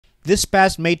This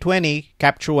past May 20,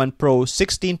 Capture One Pro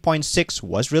 16.6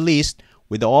 was released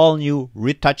with the all-new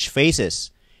Retouch Faces.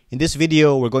 In this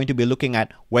video, we're going to be looking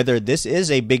at whether this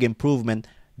is a big improvement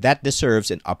that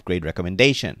deserves an upgrade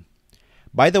recommendation.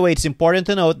 By the way, it's important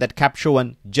to note that Capture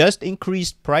One just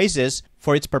increased prices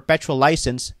for its perpetual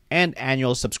license and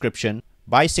annual subscription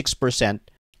by 6%,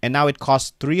 and now it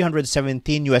costs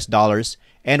 $317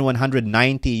 and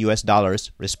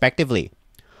 $190 respectively.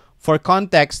 For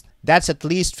context, that's at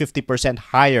least 50%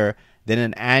 higher than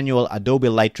an annual Adobe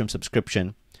Lightroom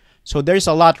subscription. So there's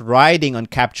a lot riding on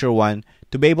Capture One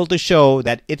to be able to show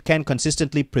that it can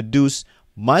consistently produce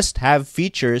must-have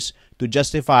features to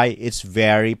justify its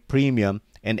very premium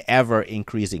and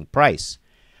ever-increasing price.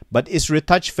 But is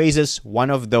Retouch Faces one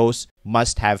of those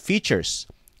must-have features?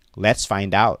 Let's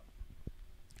find out.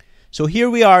 So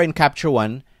here we are in Capture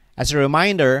One. As a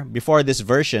reminder, before this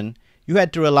version, you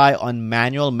had to rely on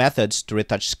manual methods to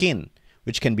retouch skin,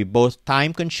 which can be both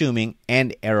time-consuming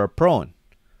and error-prone,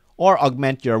 or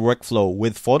augment your workflow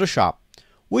with Photoshop,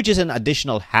 which is an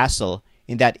additional hassle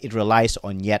in that it relies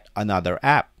on yet another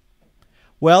app.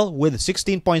 Well, with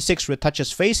 16.6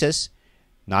 Retouches Faces,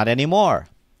 not anymore.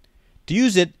 To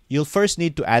use it, you'll first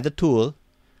need to add a tool.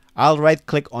 I'll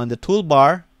right-click on the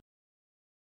toolbar.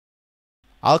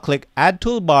 I'll click Add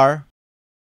Toolbar,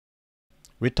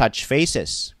 Retouch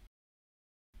Faces.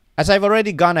 As I've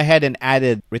already gone ahead and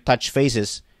added Retouch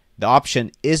Faces, the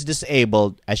option is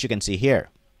disabled as you can see here.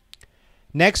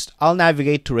 Next, I'll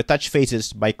navigate to Retouch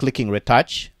Faces by clicking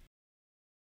Retouch.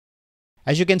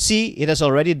 As you can see, it has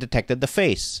already detected the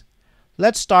face.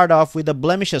 Let's start off with the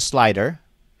Blemishes slider.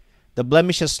 The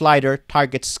Blemishes slider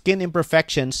targets skin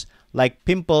imperfections like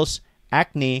pimples,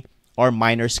 acne, or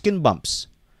minor skin bumps.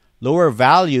 Lower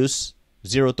values,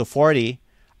 0 to 40,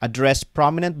 address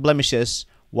prominent blemishes,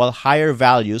 while higher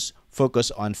values focus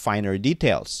on finer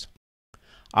details.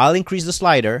 I'll increase the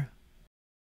slider.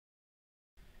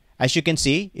 As you can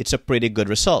see, it's a pretty good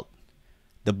result.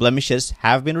 The blemishes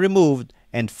have been removed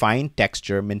and fine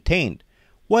texture maintained,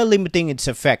 while limiting its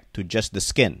effect to just the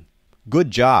skin.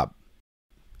 Good job!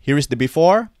 Here is the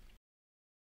before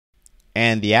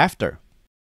and the after.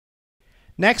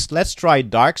 Next, let's try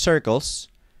dark circles.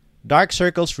 Dark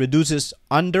circles reduces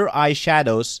under eye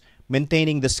shadows,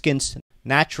 maintaining the skin's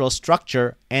natural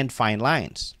structure and fine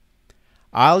lines.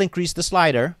 I'll increase the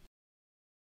slider.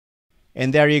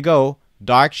 And there you go,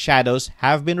 dark shadows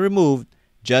have been removed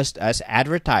just as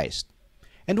advertised.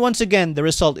 And once again, the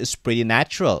result is pretty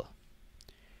natural.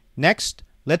 Next,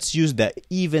 let's use the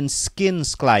Even Skin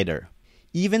slider.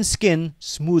 Even Skin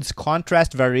smooths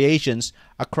contrast variations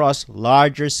across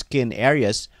larger skin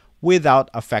areas without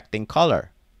affecting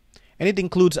color. And it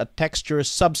includes a texture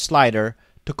sub-slider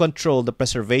to control the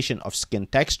preservation of skin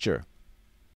texture.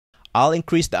 I'll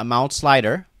increase the amount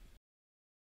slider.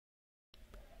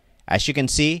 As you can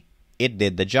see, it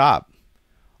did the job.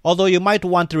 Although you might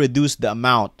want to reduce the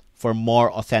amount for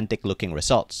more authentic looking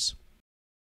results.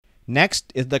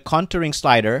 Next is the contouring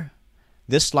slider.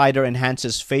 This slider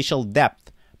enhances facial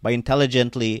depth by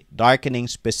intelligently darkening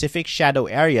specific shadow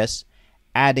areas,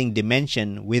 adding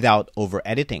dimension without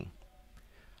over-editing.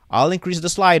 I'll increase the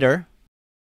slider.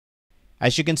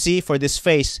 As you can see, for this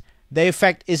face, the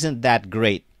effect isn't that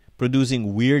great,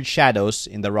 producing weird shadows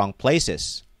in the wrong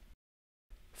places.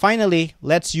 Finally,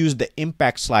 let's use the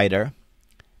Impact slider.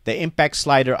 The Impact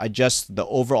slider adjusts the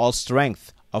overall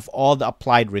strength of all the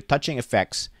applied retouching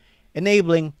effects,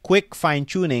 enabling quick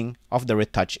fine-tuning of the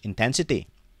retouch intensity.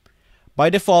 By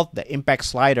default, the Impact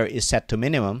slider is set to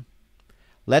minimum.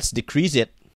 Let's decrease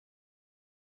it.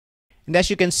 And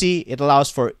as you can see, it allows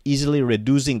for easily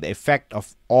reducing the effect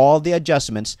of all the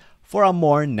adjustments for a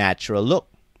more natural look.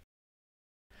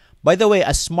 By the way,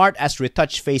 as smart as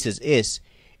Retouch Faces is,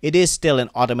 it is still an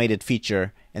automated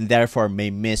feature and therefore may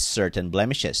miss certain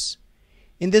blemishes.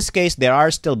 In this case, there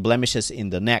are still blemishes in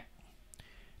the neck.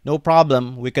 No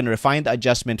problem, we can refine the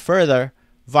adjustment further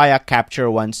via Capture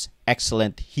One's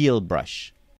excellent heel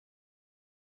brush.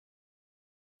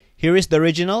 Here is the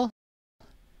original,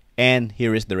 and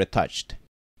here is the retouched.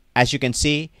 As you can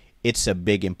see, it's a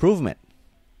big improvement.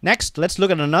 Next, let's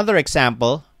look at another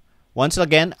example. Once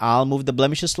again, I'll move the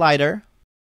blemishes slider.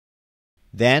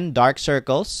 Then dark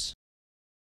circles.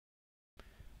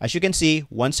 As you can see,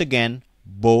 once again,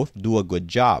 both do a good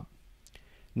job.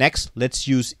 Next, let's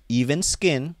use Even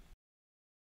Skin.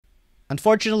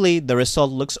 Unfortunately, the result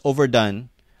looks overdone.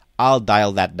 I'll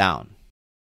dial that down.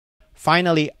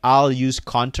 Finally, I'll use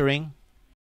contouring.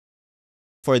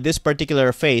 For this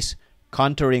particular face,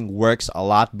 contouring works a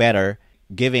lot better,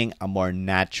 giving a more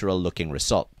natural looking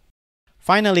result.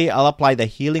 Finally, I'll apply the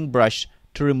healing brush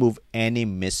to remove any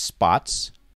missed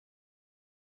spots.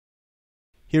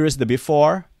 Here is the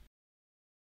before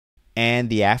and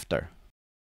the after.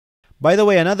 By the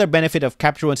way, another benefit of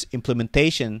Capture One's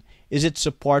implementation is its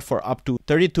support for up to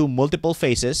 32 multiple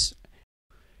faces.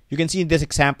 You can see in this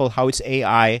example how its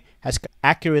AI has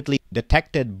accurately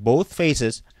detected both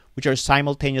faces which are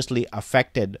simultaneously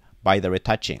affected by the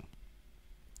retouching.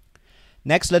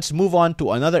 Next, let's move on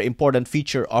to another important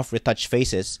feature of Retouch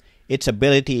Faces, its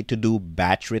ability to do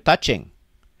batch retouching.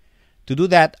 To do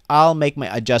that, I'll make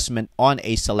my adjustment on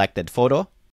a selected photo.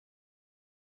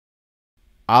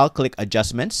 I'll click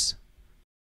Adjustments,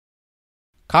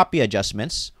 Copy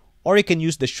Adjustments, or you can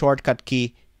use the shortcut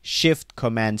key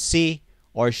Shift-Command-C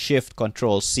or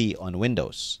Shift-Control-C on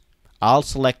Windows. I'll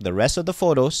select the rest of the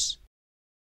photos.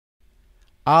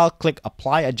 I'll click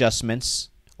Apply Adjustments,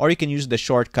 or you can use the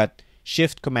shortcut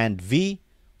Shift-Command-V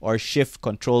or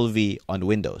Shift-Control-V on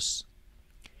Windows.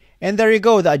 And there you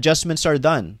go, the adjustments are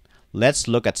done. Let's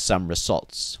look at some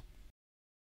results.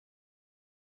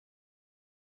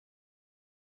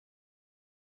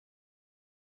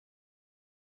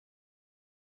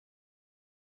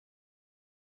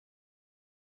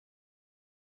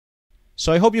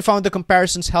 So I hope you found the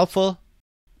comparisons helpful.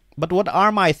 But what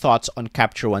are my thoughts on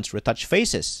Capture One's Retouch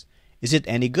Faces? Is it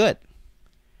any good?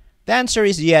 The answer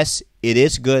is yes, it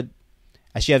is good.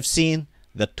 As you have seen,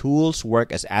 the tools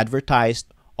work as advertised,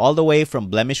 all the way from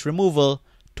blemish removal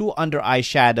to under eye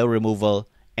shadow removal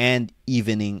and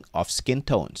evening of skin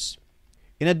tones.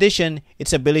 In addition,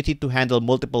 its ability to handle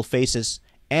multiple faces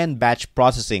and batch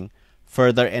processing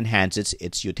further enhances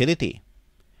its utility.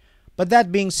 But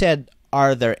that being said,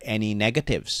 are there any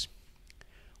negatives?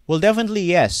 Well, definitely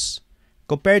yes.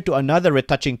 Compared to another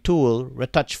retouching tool,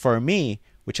 Retouch for Me,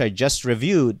 which I just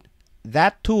reviewed,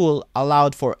 that tool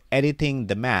allowed for editing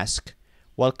the mask,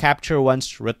 while Capture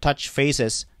One's Retouch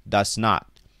Faces does not.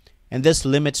 And this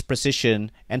limits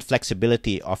precision and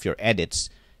flexibility of your edits,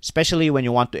 especially when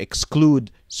you want to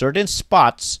exclude certain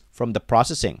spots from the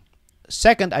processing.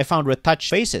 Second, I found Retouch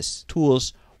Faces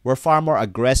tools were far more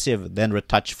aggressive than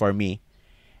Retouch for Me,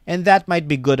 and that might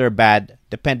be good or bad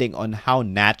depending on how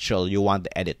natural you want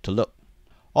the edit to look.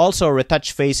 Also,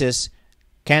 Retouch Faces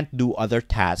can't do other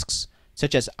tasks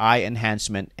such as eye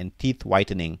enhancement and teeth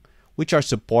whitening, which are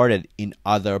supported in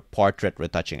other portrait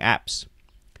retouching apps.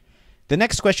 The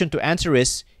next question to answer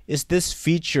is this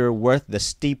feature worth the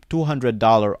steep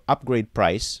 $200 upgrade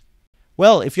price?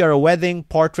 Well, if you're a wedding,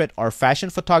 portrait, or fashion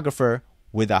photographer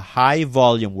with a high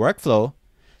volume workflow,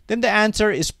 then the answer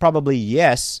is probably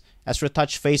yes, as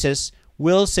Retouch Faces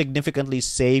will significantly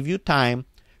save you time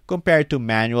compared to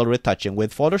manual retouching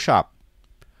with Photoshop.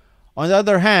 On the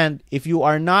other hand, if you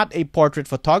are not a portrait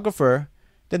photographer,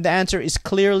 then the answer is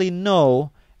clearly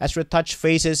no, as Retouch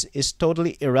Faces is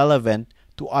totally irrelevant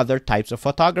to other types of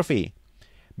photography.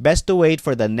 Best to wait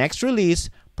for the next release,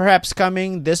 perhaps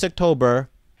coming this October.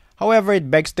 However, it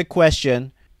begs the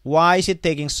question, why is it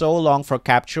taking so long for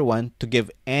Capture One to give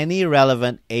any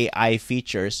relevant AI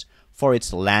features for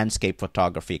its landscape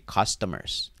photography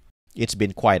customers? It's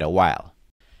been quite a while.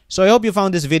 So I hope you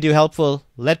found this video helpful.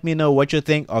 Let me know what you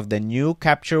think of the new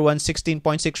Capture One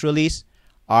 16.6 release.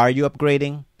 Are you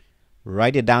upgrading?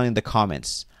 Write it down in the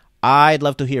comments. I'd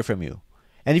love to hear from you.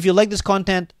 And if you like this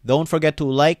content, don't forget to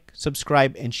like,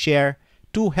 subscribe, and share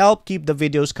to help keep the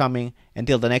videos coming.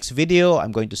 Until the next video,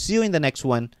 I'm going to see you in the next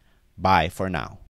one. Bye for now.